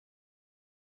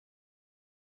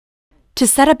To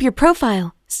set up your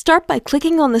profile, start by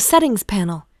clicking on the Settings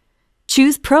panel.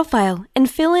 Choose Profile and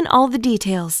fill in all the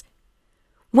details.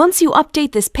 Once you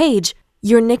update this page,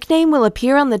 your nickname will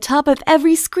appear on the top of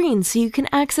every screen so you can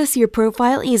access your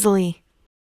profile easily.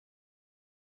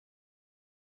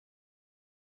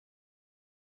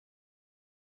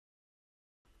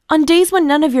 On days when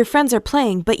none of your friends are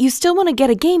playing but you still want to get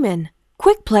a game in,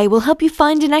 Quick Play will help you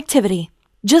find an activity.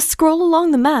 Just scroll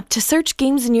along the map to search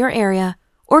games in your area,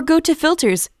 or go to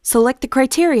Filters, select the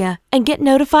criteria, and get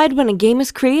notified when a game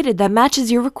is created that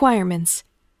matches your requirements.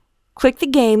 Click the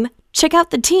game, check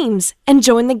out the teams, and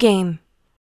join the game.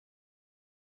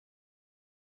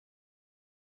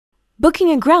 Booking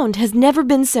a ground has never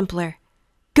been simpler.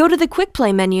 Go to the Quick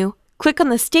Play menu, click on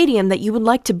the stadium that you would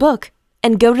like to book,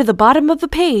 and go to the bottom of the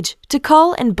page to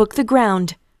call and book the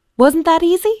ground. Wasn't that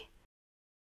easy?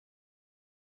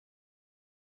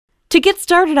 To get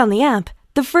started on the app,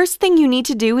 the first thing you need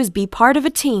to do is be part of a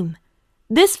team.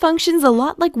 This functions a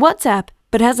lot like WhatsApp,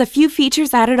 but has a few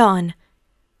features added on.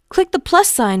 Click the plus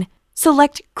sign,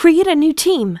 select Create a new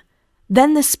team,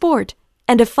 then the sport,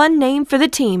 and a fun name for the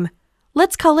team.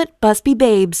 Let's call it Busby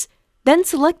Babes. Then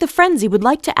select the friends you would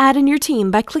like to add in your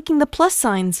team by clicking the plus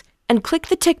signs, and click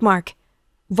the tick mark.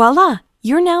 Voila!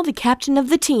 You're now the captain of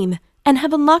the team, and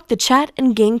have unlocked the chat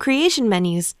and game creation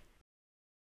menus.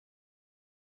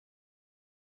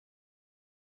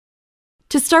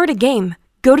 To start a game,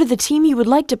 go to the team you would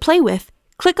like to play with,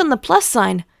 click on the plus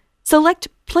sign, select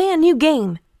Play a new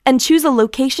game, and choose a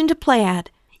location to play at.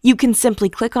 You can simply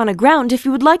click on a ground if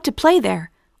you would like to play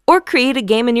there, or create a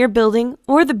game in your building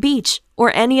or the beach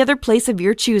or any other place of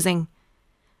your choosing.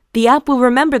 The app will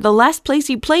remember the last place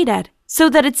you played at, so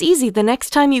that it's easy the next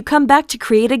time you come back to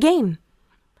create a game.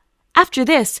 After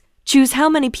this, choose how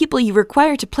many people you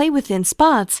require to play within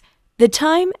spots, the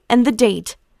time, and the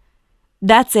date.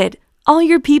 That's it. All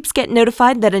your peeps get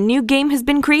notified that a new game has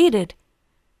been created.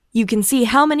 You can see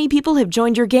how many people have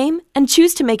joined your game and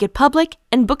choose to make it public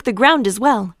and book the ground as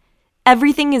well.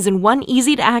 Everything is in one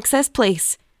easy-to-access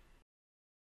place.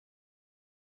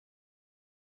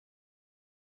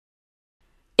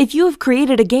 If you have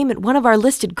created a game at one of our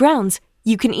listed grounds,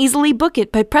 you can easily book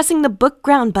it by pressing the Book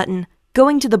Ground button,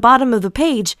 going to the bottom of the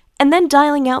page, and then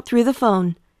dialing out through the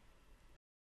phone.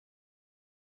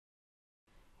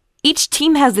 Each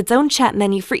team has its own chat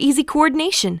menu for easy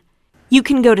coordination. You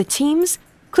can go to Teams,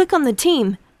 click on the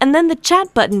team, and then the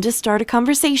chat button to start a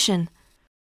conversation.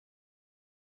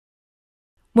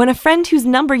 When a friend whose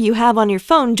number you have on your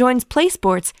phone joins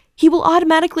PlaySports, he will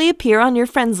automatically appear on your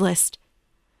friends list.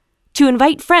 To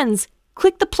invite friends,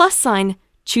 click the plus sign,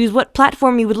 choose what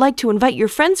platform you would like to invite your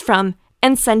friends from,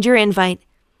 and send your invite.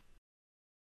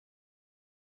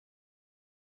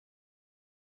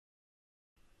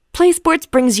 PlaySports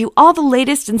brings you all the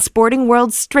latest in sporting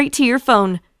world straight to your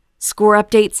phone. Score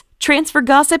updates, transfer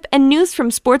gossip, and news from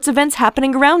sports events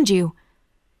happening around you.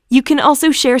 You can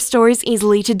also share stories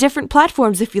easily to different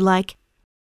platforms if you like.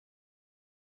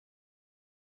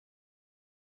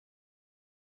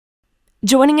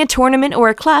 Joining a tournament or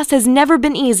a class has never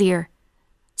been easier.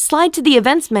 Slide to the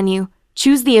Events menu,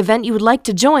 choose the event you would like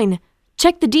to join,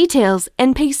 check the details,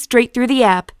 and pay straight through the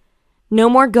app. No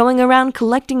more going around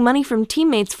collecting money from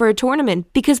teammates for a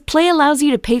tournament because Play allows you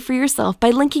to pay for yourself by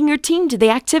linking your team to the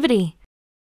activity.